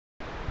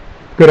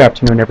Good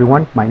afternoon,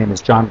 everyone. My name is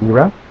John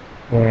Lira,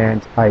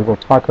 and I will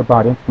talk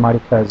about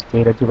Informatica's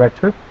Data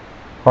Director,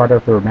 part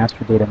of their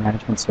Master Data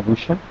Management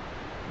Solution.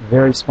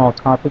 Very small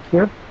topic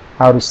here,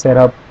 how to set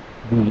up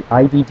the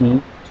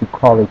IDD to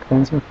call a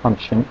cleansing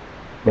function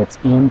that's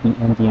in the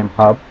MDM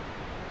hub,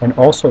 and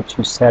also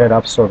to set it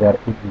up so that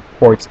it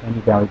reports any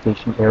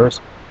validation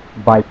errors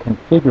by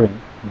configuring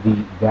the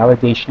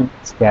validation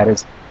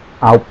status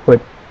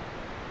output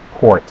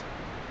port.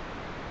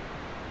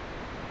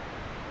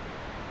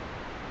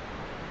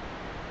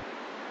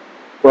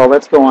 Well,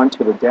 let's go on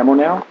to the demo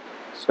now.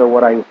 So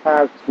what I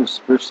have is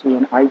virtually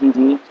an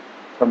IDD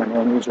from an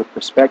end user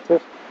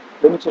perspective.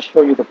 Let me just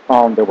show you the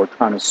problem that we're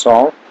trying to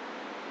solve.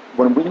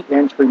 When we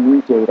enter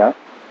new data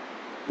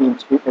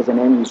as an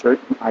end user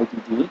in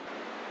IDD,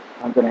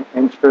 I'm going to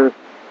enter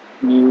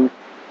a new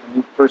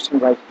person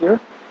right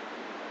here.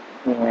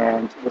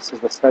 And this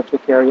is the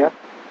subject area.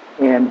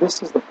 And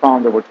this is the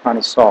problem that we're trying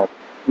to solve.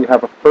 You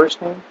have a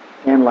first name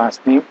and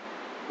last name,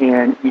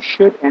 and you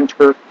should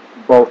enter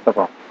both of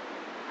them.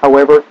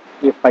 However,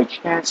 if by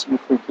chance you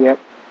forget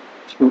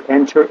to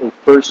enter a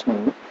first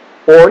name,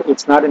 or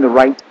it's not in the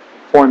right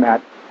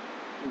format,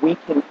 we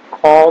can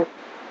call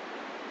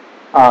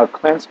a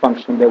cleanse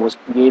function that was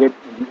created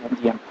in the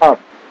MDM hub,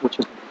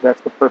 that's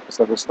the purpose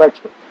of this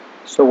lecture.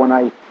 So when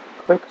I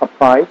click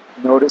apply,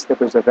 notice that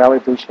there's a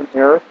validation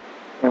error,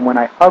 and when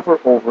I hover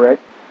over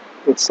it,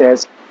 it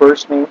says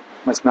first name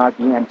must not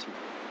be empty.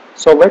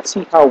 So let's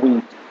see how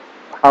we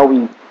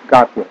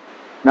got there.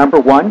 Number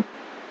one,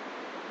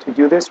 to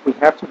do this, we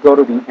have to go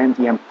to the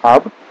MDM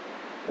hub,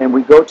 and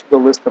we go to the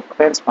list of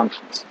cleanse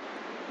functions.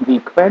 The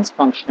cleanse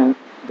function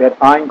that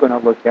I'm going to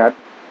look at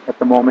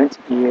the moment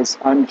is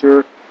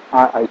under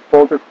a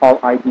folder called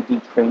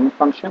IDD training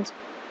functions,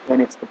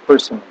 and it's the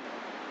person name.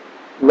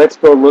 Let's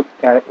go look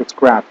at its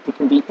graph. It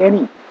can be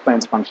any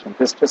cleanse function.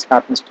 This just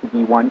happens to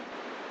be one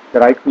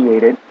that I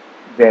created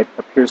that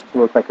appears to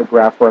look like a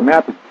graph or a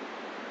mapping.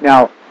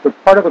 Now, the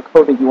part of the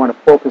code that you want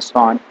to focus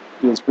on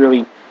is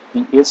really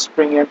the is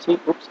string empty.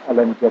 Oops,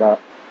 let me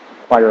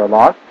acquire a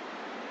log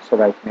so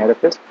that I can edit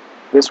this.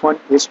 This one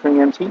is string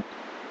empty.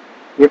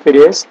 If it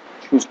is,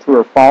 choose true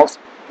or false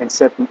and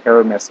set the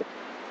error message.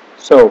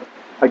 So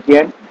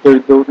again,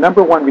 the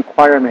number one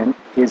requirement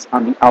is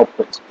on the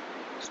outputs.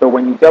 So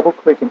when you double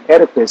click and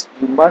edit this,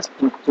 you must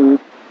include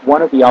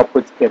one of the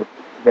outputs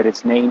that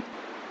is named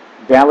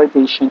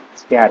validation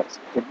status.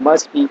 It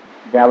must be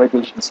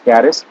validation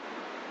status,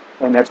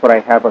 and that's what I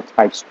have of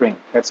type string.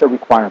 That's a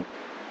requirement.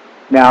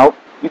 Now,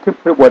 you can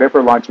put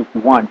whatever logic you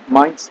want.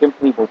 Mine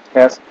simply will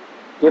test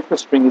if the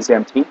string is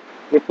empty.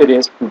 If it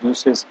is,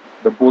 produces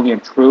the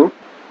Boolean true.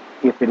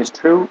 If it is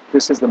true,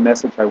 this is the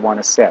message I want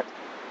to set.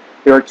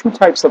 There are two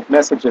types of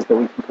messages that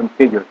we can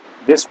configure.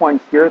 This one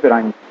here that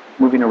I'm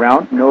moving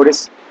around,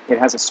 notice it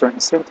has a certain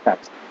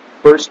syntax.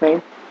 First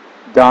name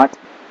dot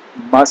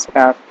must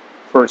have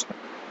first name.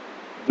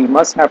 The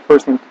must have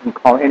first name can be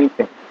called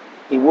anything.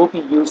 It will be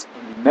used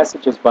in the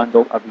messages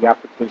bundle of the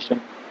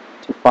application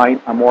to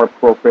find a more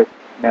appropriate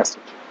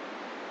message.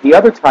 The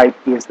other type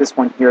is this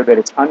one here that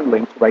it's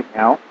unlinked right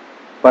now,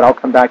 but I'll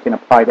come back and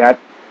apply that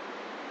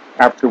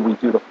after we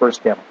do the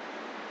first demo.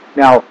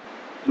 Now,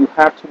 you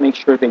have to make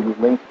sure that you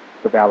link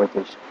the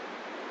validation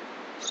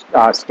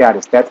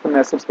status. That's the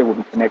message that will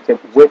be connected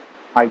with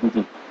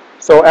IDD.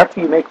 So after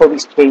you make all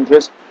these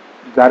changes,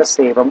 you got to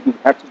save them. You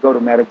have to go to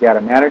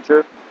Metadata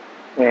Manager,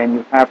 and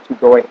you have to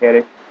go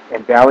ahead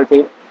and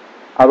validate.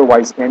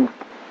 Otherwise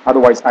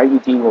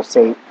IDD will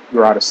say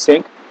you're out of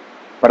sync.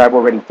 But I've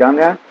already done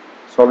that,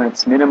 so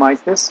let's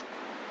minimize this.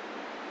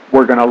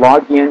 We're going to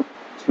log in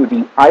to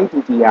the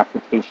IDD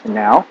application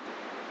now.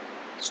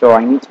 So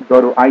I need to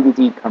go to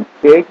IDD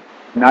config,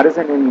 not as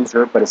an end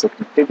user, but as a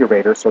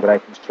configurator, so that I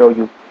can show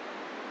you,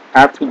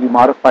 after you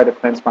modify the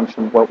cleanse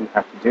function, what we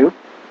have to do.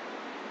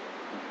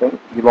 Okay,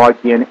 you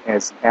log in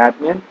as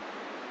admin,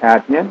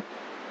 and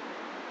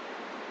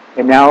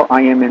now I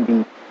am in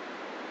the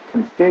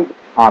config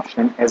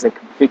option as a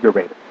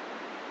configurator,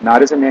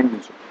 not as an end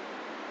user.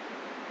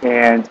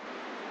 And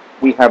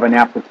we have an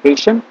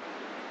application.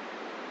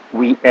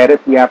 We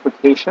edit the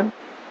application.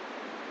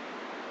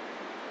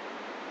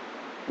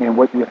 And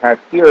what you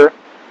have here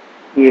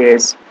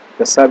is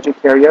the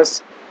subject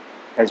areas,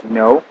 as you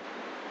know.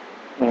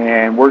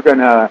 And we're going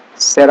to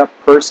set up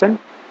person.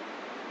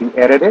 We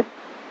edit it.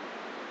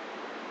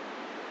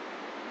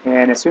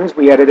 And as soon as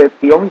we edit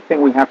it, the only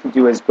thing we have to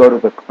do is go to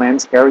the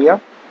cleanse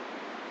area.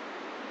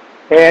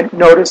 And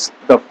notice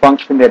the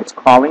function that it's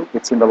calling.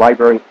 It's in the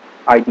library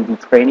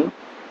IDD training.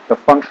 The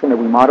function that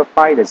we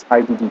modified is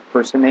IDD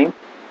person name.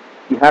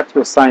 You have to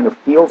assign the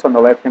fields on the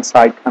left-hand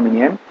side coming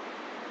in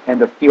and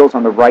the fields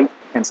on the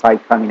right-hand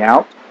side coming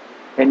out.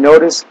 And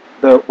notice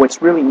what's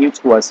really new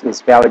to us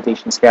is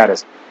validation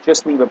status.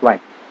 Just leave it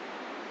blank.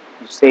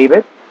 You save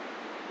it,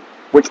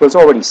 which was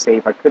already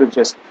saved. I could have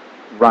just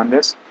run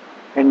this.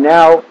 And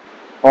now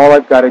all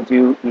I've got to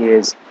do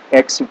is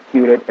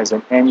execute it as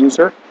an end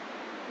user,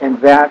 and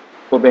that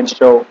will then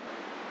show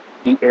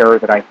the error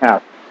that I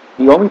have.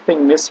 The only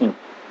thing missing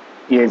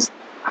is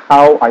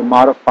how I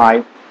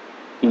modify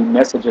the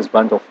messages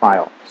bundle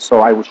file. So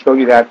I will show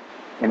you that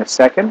in a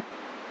second.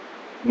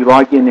 You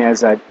log in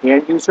as an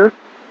end user,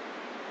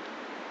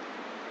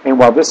 and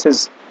while this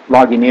is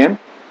logging in,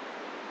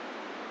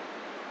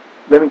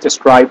 let me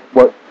describe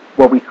what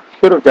we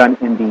should have done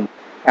in the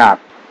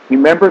app.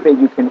 Remember that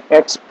you can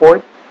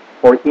export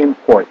or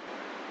import.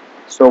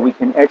 So we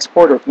can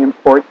export or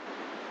import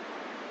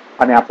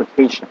an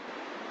application.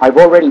 I've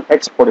already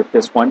exported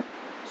this one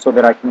so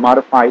that I can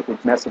modify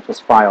its messages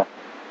file.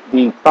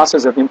 The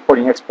process of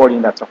importing and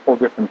exporting, that's a whole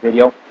different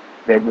video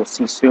that you'll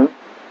see soon,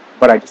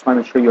 but I just want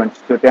to make sure you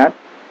understood that.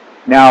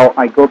 Now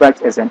I go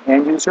back as an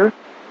end user.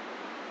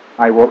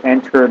 I will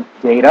enter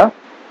data,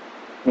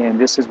 and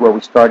this is where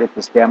we started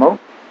this demo.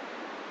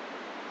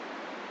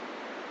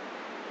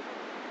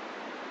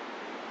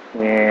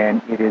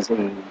 And it is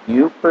a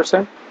new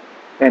person.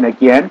 And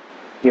again,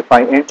 if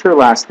I enter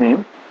last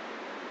name,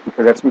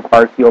 because that's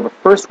required field, the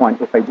first one,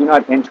 if I do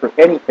not enter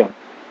anything,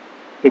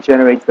 it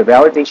generates the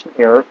validation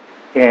error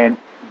and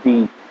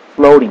the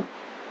floating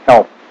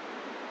help,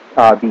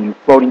 the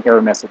floating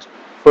error message.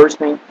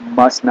 First name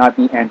must not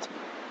be empty.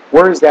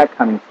 Where is that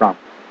coming from?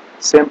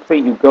 Simply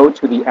you go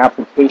to the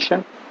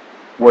application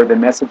where the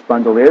message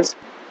bundle is.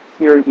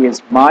 Here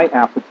is my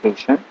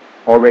application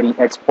already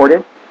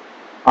exported.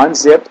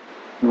 Unzipped,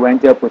 you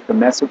end up with the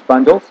message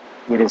bundles.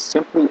 It is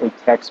simply a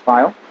text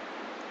file.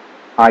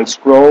 I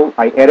scroll,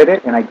 I edit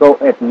it, and I go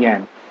at the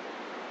end.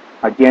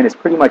 Again, it's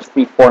pretty much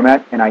free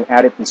format, and I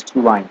added these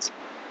two lines.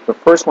 The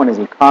first one is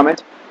a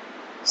comment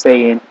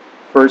saying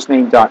first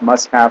name dot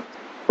must have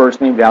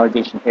first name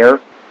validation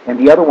error. And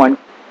the other one,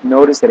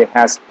 notice that it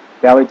has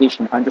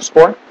validation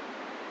underscore,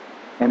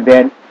 and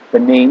then the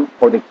name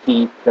or the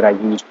key that I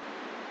used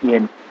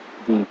in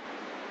the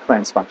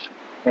cleanse function.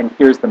 And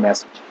here's the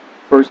message.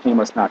 First name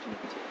must not be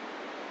empty.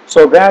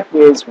 So that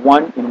is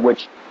one in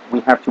which we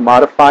have to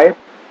modify it.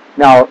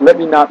 Now, let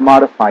me not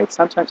modify it.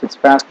 Sometimes it's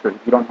faster if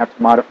you don't have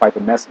to modify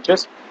the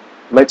messages.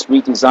 Let's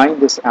redesign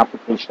this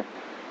application.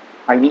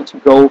 I need to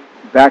go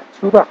back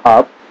to the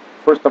hub.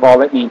 First of all,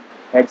 let me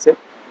exit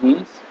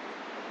these,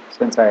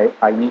 since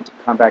I need to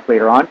come back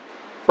later on.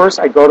 First,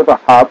 I go to the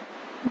hub.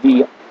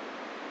 The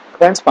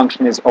cleanse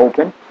function is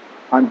open.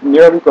 I'm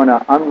merely going to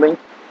unlink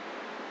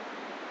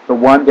the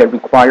one that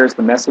requires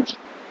the messages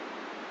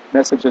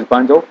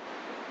bundle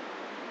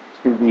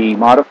to be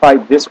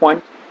modified. This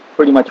one,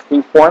 pretty much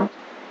free-form.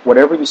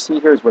 Whatever you see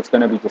here is what's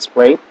going to be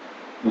displayed.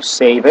 You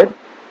save it.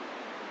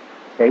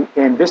 Okay,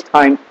 and this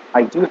time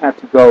I do have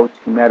to go to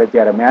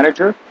Metadata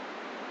Manager,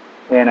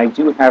 and I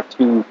do have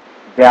to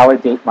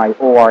validate my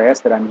ORS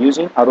that I'm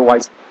using.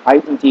 Otherwise,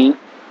 IDD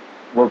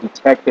will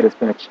detect that it's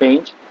been a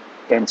change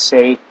and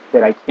say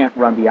that I can't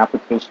run the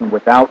application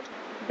without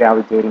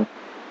validating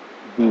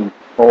the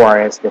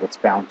ORS that it's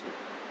bound to.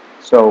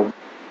 So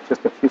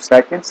just a few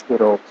seconds,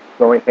 it'll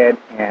go ahead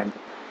and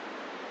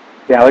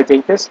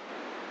validate this.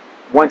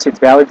 Once it's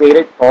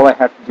validated, all I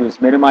have to do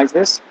is minimize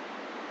this.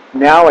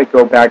 Now I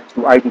go back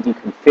to IDD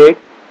config.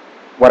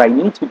 What I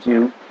need to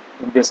do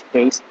in this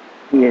case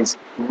is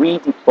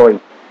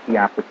redeploy the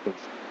application.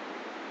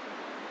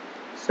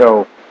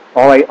 So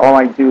all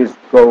I do is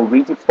go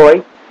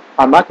redeploy.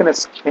 I'm not going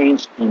to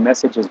change the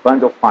messages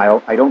bundle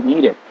file. I don't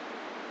need it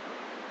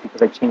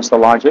because I changed the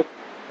logic.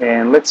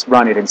 And let's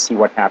run it and see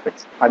what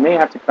happens. I may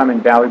have to come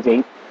and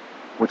validate,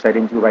 which I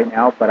didn't do right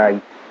now,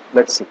 but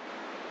let's see.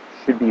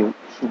 Should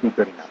be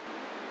good enough.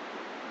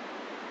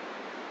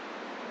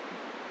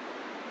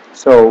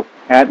 So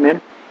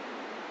admin.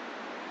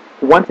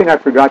 One thing I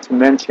forgot to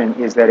mention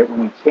is that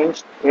when you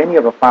change any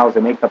of the files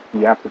that make up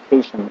the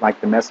application,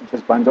 like the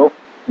messages bundle,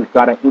 you've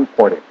got to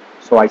import it.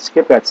 So I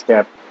skipped that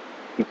step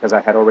because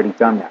I had already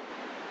done that.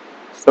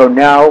 So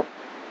now,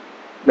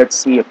 let's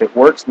see if it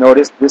works.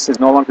 Notice this is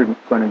no longer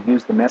going to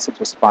use the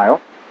messages file.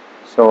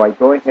 So I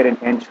go ahead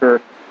and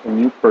enter a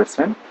new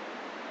person.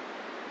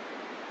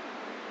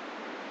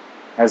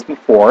 As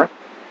before,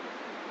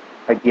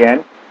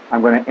 again,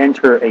 I'm going to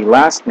enter a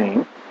last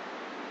name,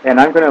 and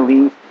I'm going to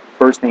leave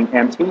first name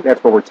empty.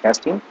 That's what we're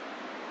testing.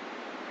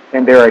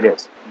 And there it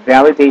is.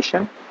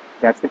 Validation,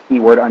 that's the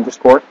keyword,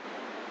 underscore.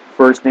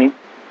 First name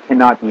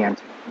cannot be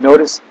empty.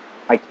 Notice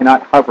I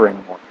cannot hover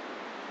anymore.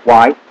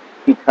 Why?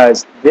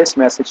 Because this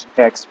message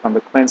text from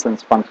the cleanse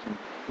function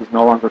is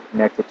no longer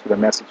connected to the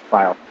message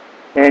file.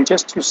 And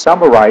just to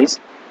summarize,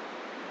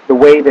 the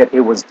way that it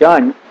was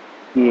done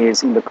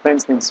is in the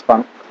cleanse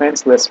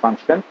list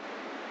function.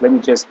 Let me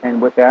just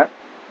end with that.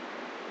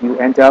 You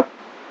end up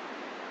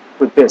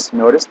with this.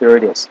 Notice, there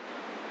it is.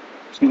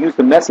 To use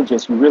the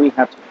messages, you really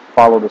have to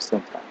follow the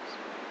syntax.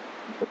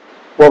 Okay.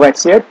 Well,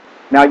 that's it.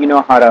 Now you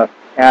know how to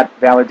add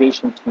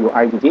validation to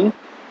IDD.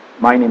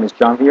 My name is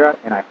John Vera,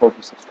 and I hope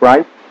you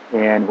subscribe,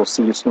 and we'll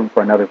see you soon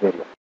for another video.